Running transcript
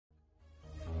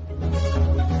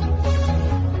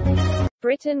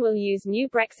Britain will use new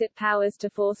Brexit powers to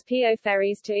force PO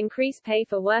ferries to increase pay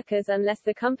for workers unless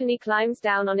the company climbs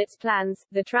down on its plans,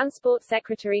 the Transport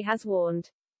Secretary has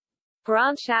warned.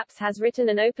 Grant Shapps has written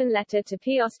an open letter to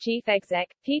PO's chief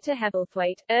exec, Peter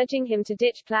Hebblethwaite, urging him to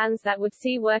ditch plans that would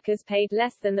see workers paid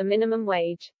less than the minimum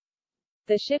wage.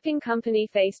 The shipping company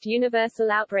faced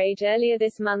universal outrage earlier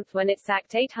this month when it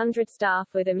sacked 800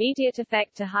 staff with immediate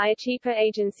effect to hire cheaper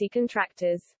agency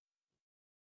contractors.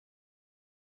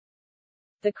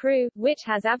 The crew, which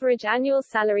has average annual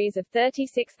salaries of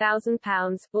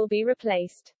 £36,000, will be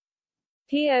replaced.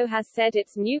 PO has said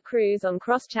its new crews on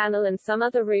cross-channel and some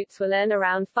other routes will earn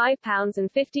around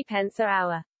 £5.50 per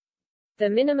hour. The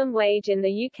minimum wage in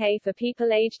the UK for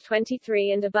people aged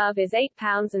 23 and above is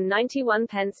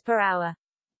 £8.91 per hour.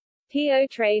 PO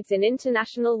trades in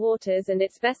international waters and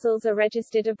its vessels are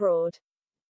registered abroad.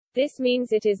 This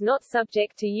means it is not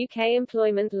subject to UK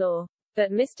employment law. But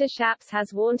Mr. Shapps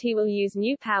has warned he will use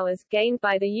new powers, gained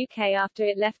by the UK after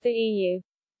it left the EU,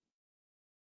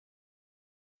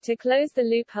 to close the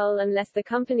loophole. Unless the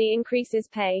company increases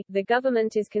pay, the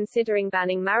government is considering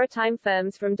banning maritime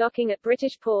firms from docking at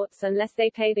British ports unless they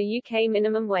pay the UK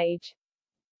minimum wage.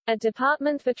 A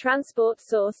Department for Transport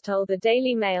source told the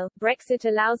Daily Mail, Brexit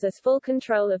allows us full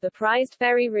control of the prized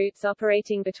ferry routes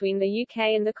operating between the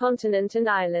UK and the continent and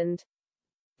Ireland.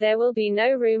 There will be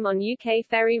no room on UK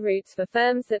ferry routes for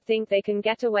firms that think they can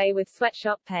get away with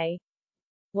sweatshop pay.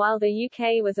 While the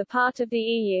UK was a part of the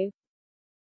EU,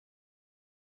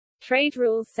 trade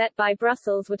rules set by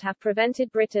Brussels would have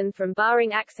prevented Britain from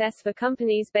barring access for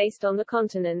companies based on the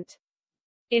continent.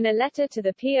 In a letter to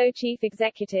the PO chief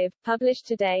executive, published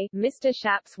today, Mr.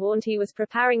 Shapps warned he was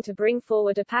preparing to bring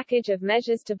forward a package of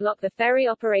measures to block the ferry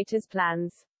operators'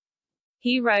 plans.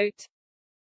 He wrote,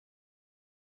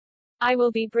 I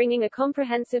will be bringing a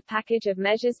comprehensive package of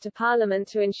measures to Parliament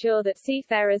to ensure that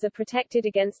seafarers are protected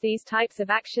against these types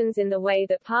of actions in the way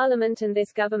that Parliament and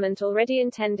this government already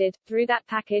intended. Through that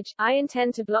package, I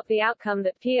intend to block the outcome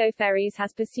that PO Ferries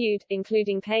has pursued,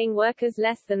 including paying workers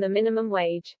less than the minimum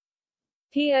wage.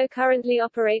 PO currently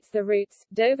operates the routes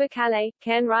Dover-Calais,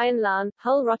 Caen-Ryan-Larne,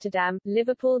 Hull-Rotterdam,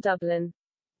 Liverpool-Dublin.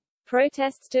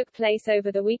 Protests took place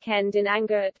over the weekend in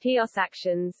anger at PO's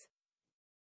actions.